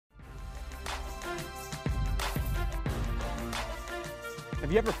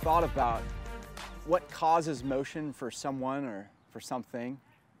Have you ever thought about what causes motion for someone or for something?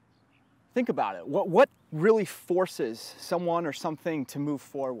 Think about it. What really forces someone or something to move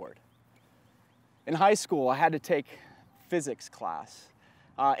forward? In high school, I had to take physics class.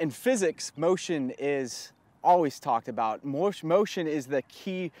 In physics, motion is always talked about. Motion is the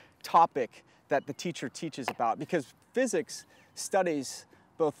key topic that the teacher teaches about because physics studies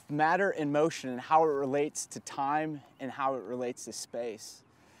both matter and motion and how it relates to time and how it relates to space.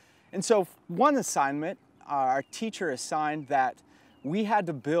 And so one assignment, our teacher assigned that we had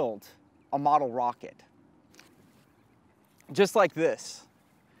to build a model rocket, just like this.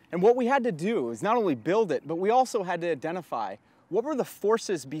 And what we had to do is not only build it, but we also had to identify what were the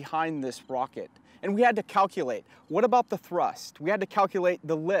forces behind this rocket. And we had to calculate, what about the thrust? We had to calculate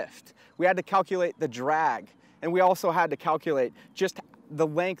the lift. We had to calculate the drag. And we also had to calculate just the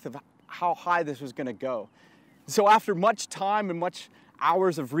length of how high this was going to go. So after much time and much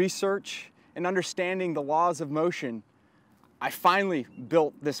hours of research and understanding the laws of motion, I finally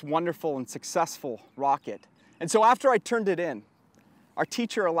built this wonderful and successful rocket. And so after I turned it in, our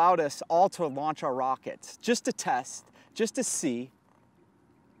teacher allowed us all to launch our rockets, just to test, just to see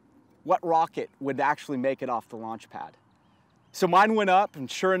what rocket would actually make it off the launch pad. So mine went up,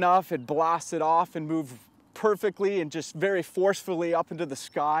 and sure enough, it blasted off and moved perfectly and just very forcefully up into the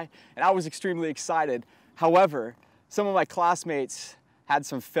sky, and I was extremely excited. However, some of my classmates had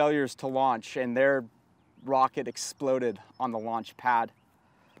some failures to launch, and their rocket exploded on the launch pad.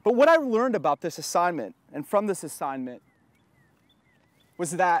 But what I learned about this assignment, and from this assignment,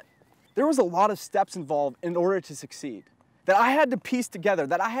 was that there was a lot of steps involved in order to succeed. That I had to piece together,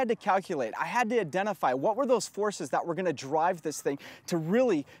 that I had to calculate, I had to identify what were those forces that were going to drive this thing to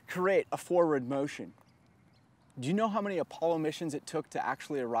really create a forward motion. Do you know how many Apollo missions it took to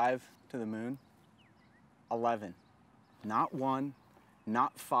actually arrive to the moon? 11. Not 1,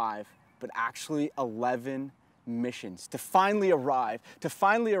 not 5, but actually 11 missions to finally arrive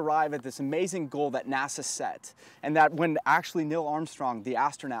at this amazing goal that NASA set. And that when actually Neil Armstrong, the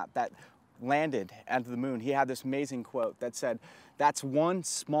astronaut that landed at the moon, he had this amazing quote that said, "That's one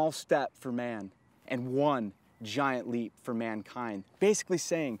small step for man and one giant leap for mankind." Basically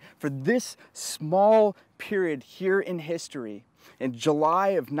saying, for this small period here in history, in July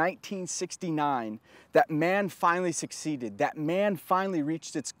of 1969, that man finally succeeded, that man finally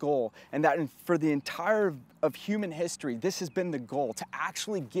reached its goal, and that for the entire of human history, this has been the goal, to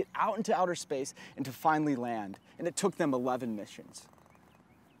actually get out into outer space and to finally land. And it took them 11 missions.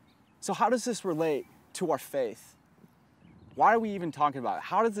 So how does this relate to our faith? Why are we even talking about it?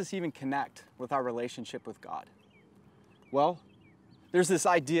 How does this even connect with our relationship with God? Well, there's this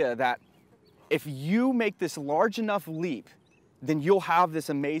idea that if you make this large enough leap, then you'll have this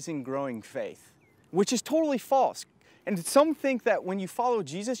amazing growing faith, which is totally false. And some think that when you follow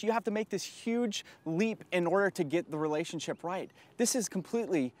Jesus, you have to make this huge leap in order to get the relationship right. This is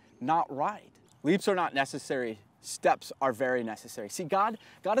completely not right. Leaps are not necessary. Steps are very necessary. See, God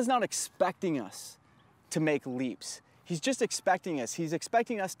is not expecting us to make leaps. He's just expecting us. He's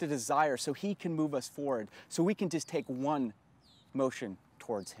expecting us to desire so He can move us forward, so we can just take one motion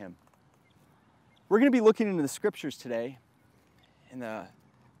towards Him. We're going to be looking into the scriptures today in the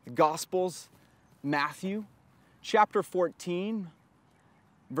Gospels, Matthew, chapter 14,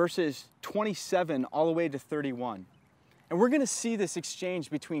 verses 27 all the way to 31. And we're going to see this exchange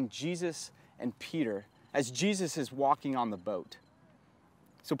between Jesus and Peter as Jesus is walking on the boat.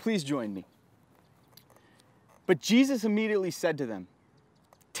 So please join me. But Jesus immediately said to them,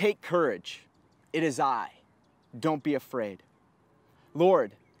 "Take courage, it is I. Don't be afraid."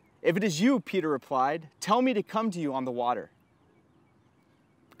 "Lord, if it is you," Peter replied, "tell me to come to you on the water."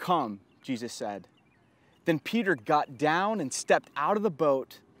 "Come," Jesus said. Then Peter got down and stepped out of the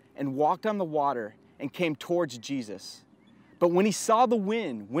boat and walked on the water and came towards Jesus. But when he saw the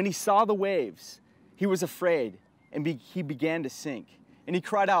wind, when he saw the waves, he was afraid and he began to sink. And he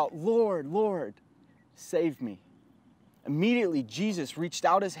cried out, "Lord, Lord, save me." Immediately Jesus reached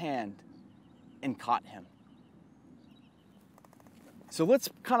out his hand and caught him. So let's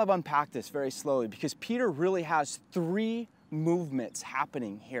kind of unpack this very slowly, because Peter really has three movements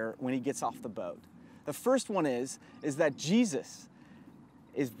happening here when he gets off the boat. The first one is that Jesus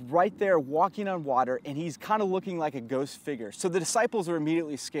is right there walking on water, and he's kind of looking like a ghost figure. So the disciples are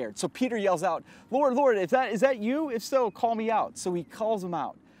immediately scared. So Peter yells out, "Lord, Lord, is that you? If so, call me out." So he calls him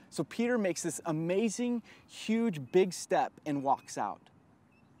out. So Peter makes this amazing, huge, big step and walks out.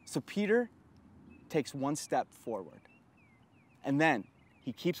 So Peter takes one step forward. And then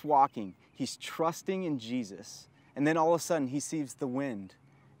he keeps walking. He's trusting in Jesus. And then all of a sudden he sees the wind.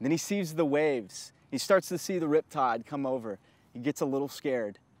 And then he sees the waves. He starts to see the riptide come over. he gets a little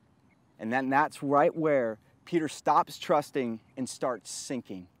scared. And then that's right where Peter stops trusting and starts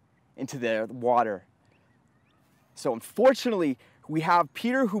sinking into the water. So unfortunately, we have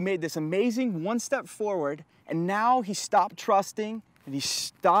Peter who made this amazing one step forward, and now he stopped trusting, and he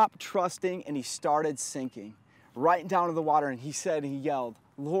started sinking right down to the water. And he said, he yelled,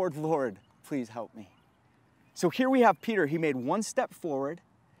 "Lord, Lord, please help me." So here we have Peter. He made one step forward.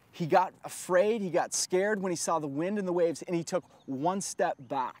 He got afraid, he got scared when he saw the wind and the waves, and he took one step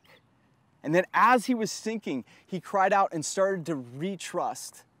back. And then as he was sinking, he cried out and started to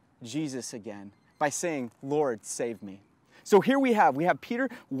retrust Jesus again by saying, "Lord, save me." So here we have Peter,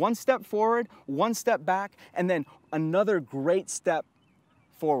 one step forward, one step back, and then another great step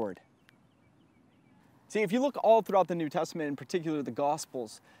forward. See, if you look all throughout the New Testament, in particular the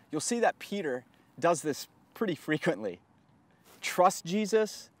Gospels, you'll see that Peter does this pretty frequently. Trust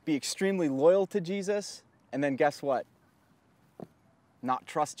Jesus, be extremely loyal to Jesus, and then guess what? Not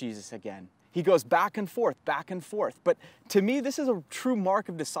trust Jesus again. He goes back and forth, back and forth. But to me, this is a true mark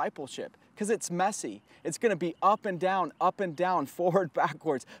of discipleship because it's messy. It's going to be up and down, forward,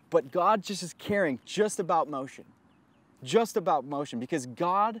 backwards. But God just is caring just about motion because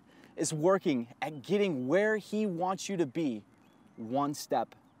God is working at getting where he wants you to be one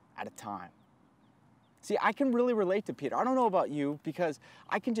step at a time. See, I can really relate to Peter. I don't know about you because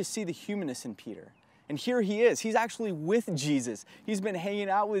I can just see the humanness in Peter. And here he is. He's actually with Jesus. He's been hanging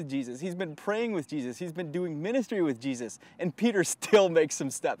out with Jesus. He's been praying with Jesus. He's been doing ministry with Jesus. And Peter still makes some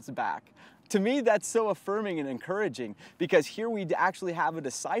steps back. To me, that's so affirming and encouraging because here we actually have a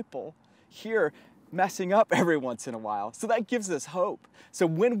disciple here messing up every once in a while. So that gives us hope. So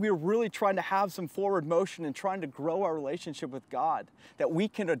when we're really trying to have some forward motion and trying to grow our relationship with God, that we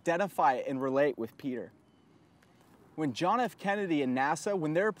can identify and relate with Peter. When John F. Kennedy and NASA,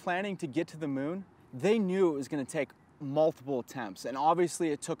 when they were planning to get to the moon, they knew it was going to take multiple attempts. And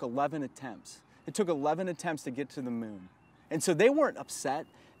obviously it took 11 attempts. It took 11 attempts to get to the moon. And so they weren't upset.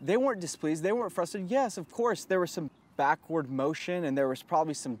 They weren't displeased. They weren't frustrated. Yes, of course, there was some backward motion and there was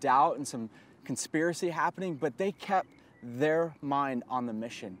probably some doubt and some conspiracy happening, but they kept their mind on the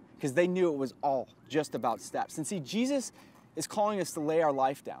mission because they knew it was all just about steps. And see, Jesus is calling us to lay our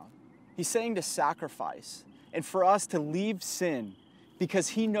life down. He's saying to sacrifice and for us to leave sin because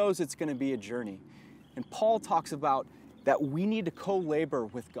he knows it's going to be a journey. And Paul talks about that we need to co-labor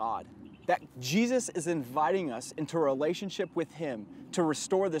with God, that Jesus is inviting us into a relationship with him to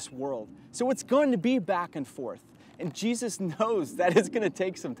restore this world. So it's going to be back and forth. And Jesus knows that it's going to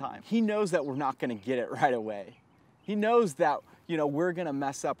take some time. He knows that we're not going to get it right away. He knows that, we're going to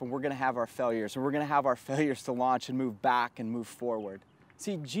mess up and we're going to have our failures, and we're going to have our failures to launch and move back and move forward.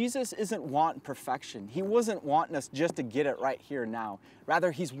 See, Jesus isn't wanting perfection. He wasn't wanting us just to get it right here and now.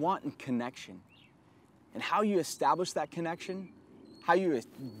 Rather, he's wanting connection. And how you establish that connection, how you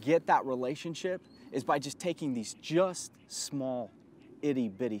get that relationship, is by just taking these just small,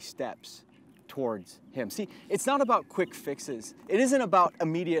 itty-bitty steps towards him. See, it's not about quick fixes. It isn't about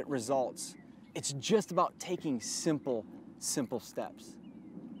immediate results. It's just about taking simple steps.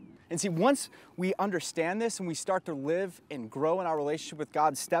 And see, once we understand this and we start to live and grow in our relationship with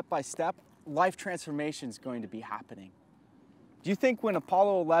God step by step, life transformation is going to be happening. Do you think when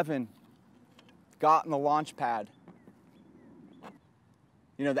Apollo 11 got on the launch pad,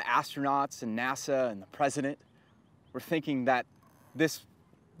 the astronauts and NASA and the president were thinking that this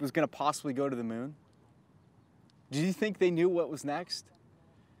was going to possibly go to the moon? Do you think they knew what was next?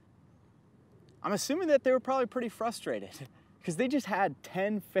 I'm assuming that they were probably pretty frustrated because they just had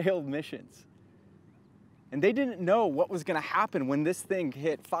 10 failed missions. And they didn't know what was going to happen when this thing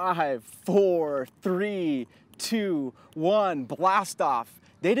hit 5, 4, 3, 2, 1, blast off.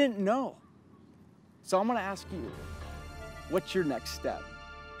 They didn't know. So I'm going to ask you, what's your next step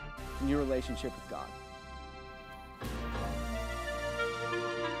in your relationship with God?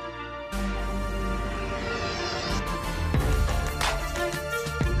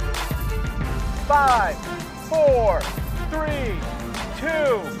 Five, 4, 3, 2,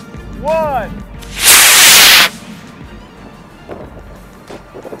 1.